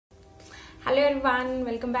Hello everyone,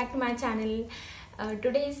 welcome back to my channel.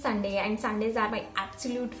 Today is Sunday and Sundays are my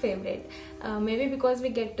absolute favorite. Maybe because we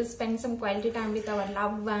get to spend some quality time with our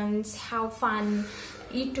loved ones, have fun,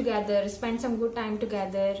 eat together, spend some good time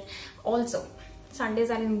together. Also, Sundays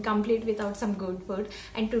are incomplete without some good food,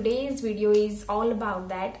 and today's video is all about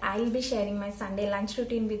that. I'll be sharing my Sunday lunch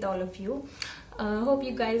routine with all of you. Hope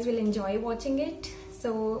you guys will enjoy watching it.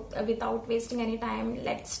 So without wasting any time,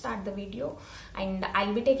 let's start the video, and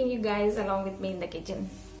I'll be taking you guys along with me in the kitchen.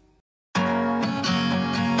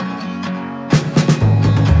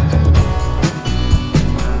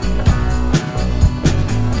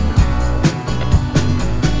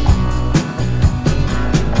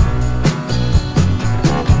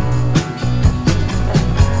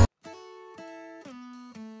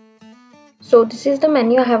 So this is the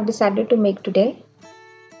menu I have decided to make today.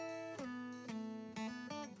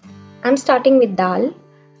 I'm starting with dal,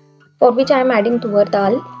 for which I am adding tur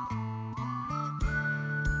dal,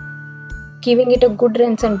 giving it a good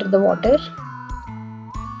rinse under the water.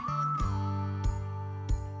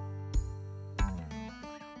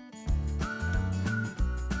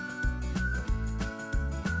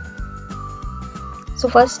 So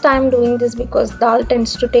first I am doing this because dal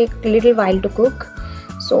tends to take a little while to cook.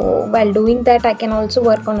 So while doing that, I can also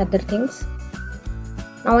work on other things.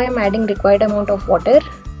 Now I am adding required amount of water,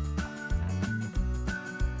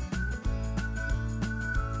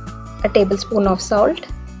 a tablespoon of salt,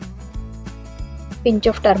 pinch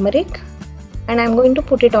of turmeric, and I am going to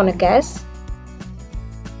put it on a gas.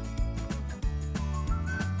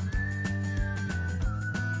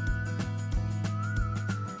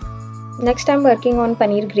 Next I am working on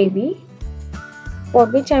paneer gravy, for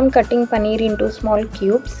which I am cutting paneer into small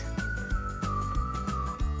cubes.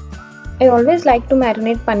 I always like to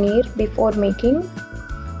marinate paneer before making,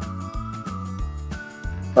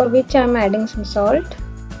 for which I am adding some salt,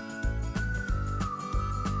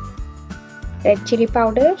 red chili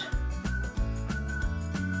powder,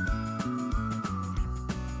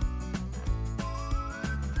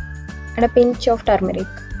 and a pinch of turmeric.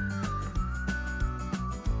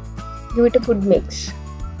 Give it a good mix.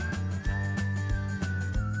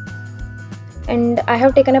 And I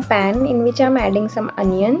have taken a pan in which I am adding some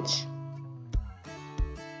onions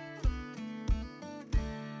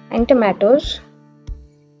and tomatoes,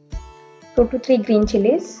 2 to 3 green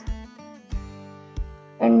chilies,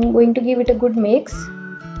 and going to give it a good mix.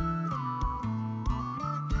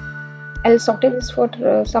 I'll saute this for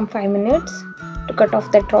some 5 minutes to cut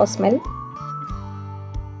off that raw smell.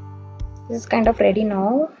 This is kind of ready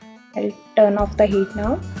now. I'll turn off the heat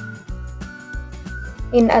now.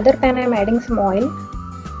 In other pan I am adding some oil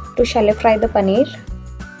to shallow fry the paneer.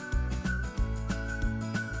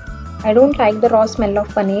 I don't like the raw smell of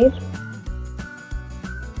paneer,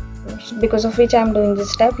 because of which I am doing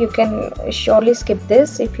this step. You can surely skip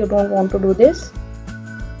this if you don't want to do this.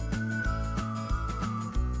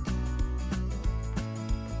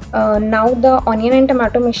 Now the onion and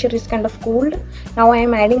tomato mixture is kind of cooled. Now I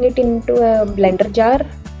am adding it into a blender jar.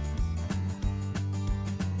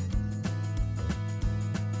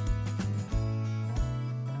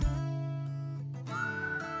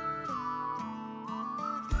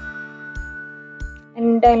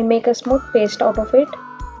 And I'll make a smooth paste out of it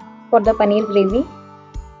for the paneer gravy.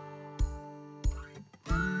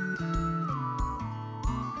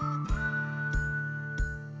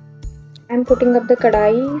 I'm putting up the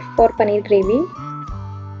kadai for paneer gravy,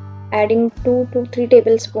 adding 2 to 3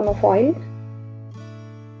 tablespoons of oil.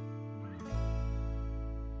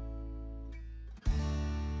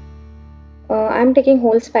 I'm taking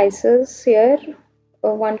whole spices here,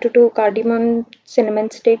 1 to 2 cardamom, cinnamon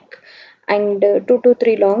stick, and 2 to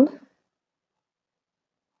 3 long.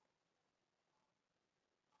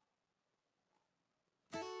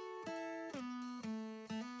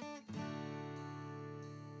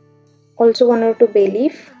 Also 1 or 2 bay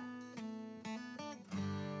leaf.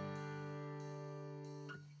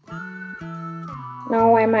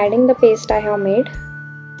 Now I am adding the paste I have made.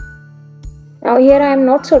 Now here I am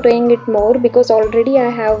not sauteing it more because already I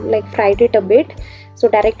have fried it a bit. So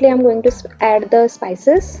directly I am going to add the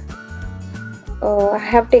spices. I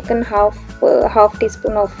have taken half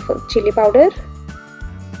teaspoon of chili powder,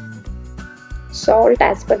 salt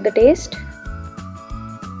as per the taste,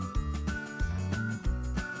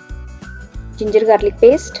 ginger garlic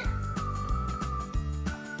paste,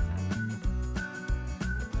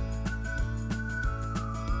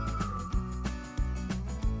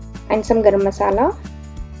 and some garam masala.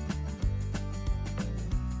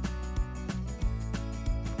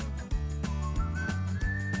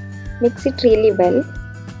 Mix it really well.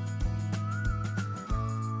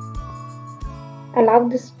 Allow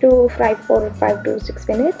this to fry for 5 to 6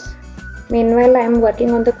 minutes. Meanwhile, I am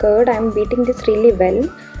working on the curd. I am beating this really well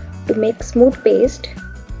to make smooth paste,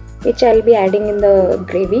 which I will be adding in the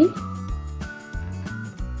gravy.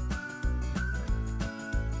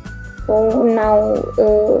 So now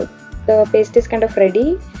the paste is kind of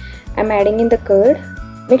ready. I am adding in the curd.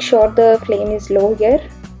 Make sure the flame is low here.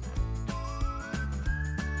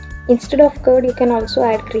 Instead of curd, you can also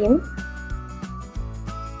add cream.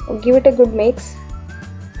 Give it a good mix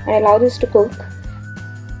and allow this to cook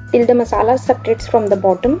till the masala separates from the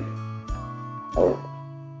bottom.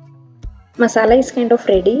 Masala is kind of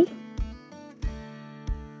ready.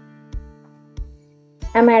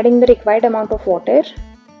 I am adding the required amount of water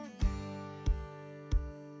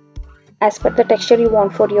as per the texture you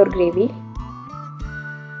want for your gravy.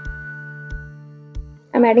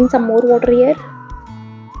 I am adding some more water here.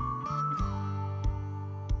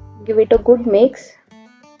 Give it a good mix.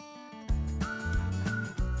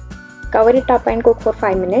 Cover it up and cook for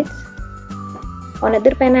 5 minutes. On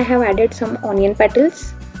another pan I have added some onion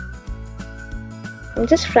petals. I'm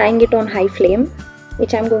just frying it on high flame,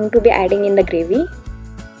 which I'm going to be adding in the gravy.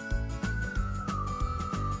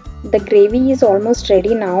 The gravy is almost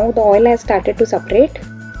ready now. The oil has started to separate.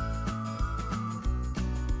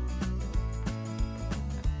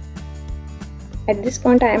 At this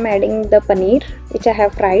point I am adding the paneer, which I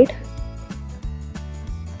have fried.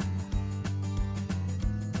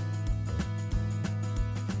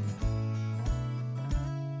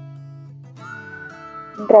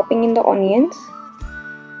 Dropping in the onions.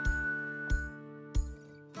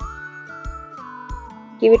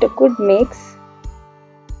 Give it a good mix.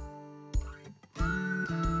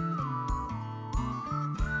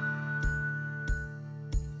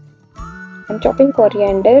 I'm chopping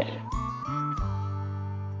coriander.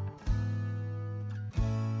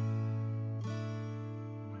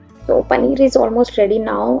 So paneer is almost ready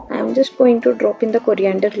now. I'm just going to drop in the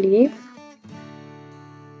coriander leaf.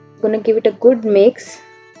 Gonna give it a good mix.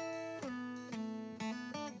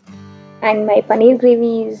 And my paneer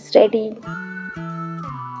gravy is ready.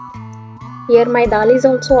 Here my dal is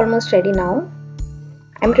also almost ready now.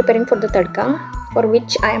 I am preparing for the tadka, for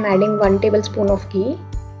which I am adding 1 tablespoon of ghee.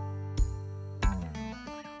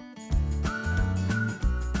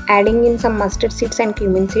 Adding in some mustard seeds and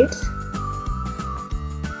cumin seeds.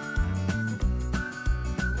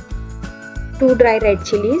 2 dry red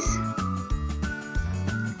chilies.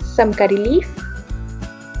 Some curry leaf.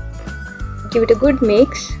 Give it a good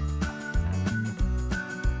mix.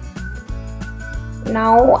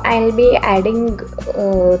 Now I'll be adding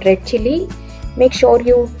red chili. Make sure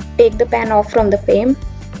you take the pan off from the flame,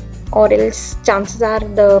 or else chances are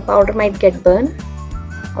the powder might get burned.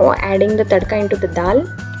 Or adding the tadka into the dal.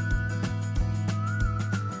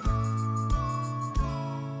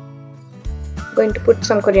 Going to put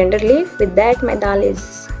some coriander leaf. With that my dal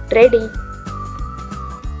is ready.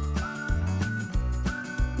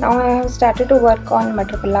 Now I have started to work on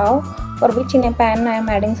matar pulao, for which in a pan I am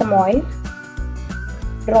adding some oil.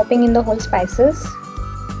 Dropping in the whole spices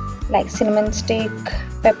like cinnamon stick,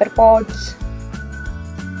 pepper pods,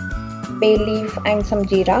 bay leaf and some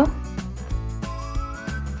jeera.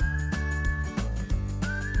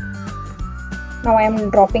 Now I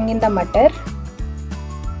am dropping in the matar.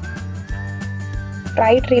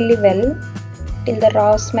 Fry it really well till the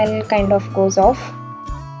raw smell kind of goes off.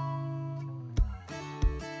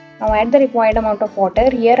 Now add the required amount of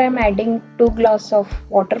water. Here I am adding 2 glasses of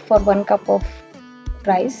water for 1 cup of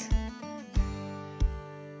rice.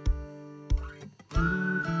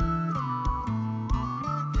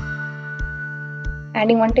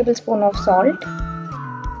 Adding 1 tablespoon of salt.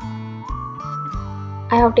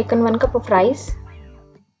 I have taken 1 cup of rice.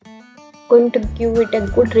 Going to give it a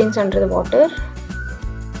good rinse under the water.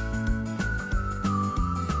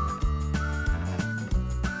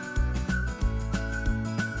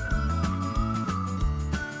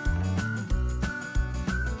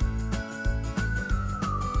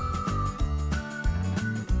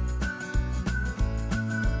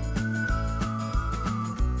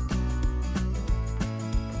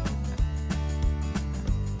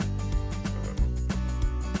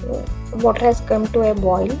 Water has come to a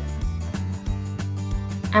boil.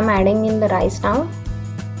 I am adding in the rice now.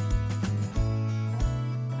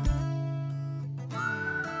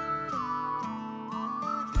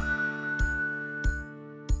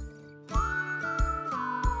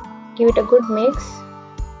 Give it a good mix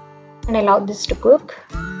and allow this to cook.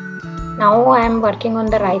 Now I am working on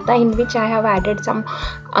the raita, in which I have added some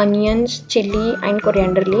onions, chili and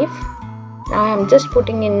coriander leaf. Now I am just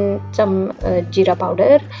putting in some jeera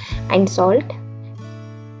powder and salt.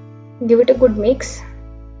 Give it a good mix.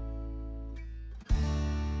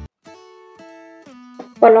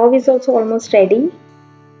 Pulao is also almost ready.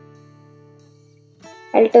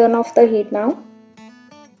 I'll turn off the heat now.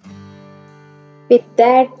 With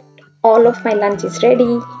that, all of my lunch is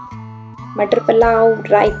ready. Matar pulao,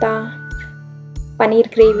 raita,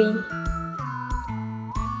 paneer gravy,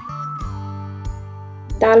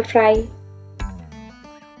 dal fry,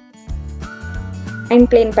 and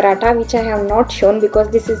plain paratha, which I have not shown because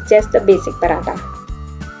this is just the basic paratha.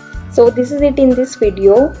 So this is it in this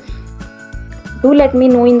video. Do let me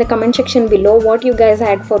know in the comment section below what you guys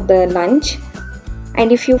had for the lunch.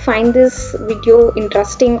 And if you find this video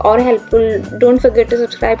interesting or helpful, don't forget to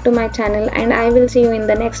subscribe to my channel, and I will see you in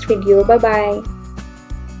the next video. Bye bye.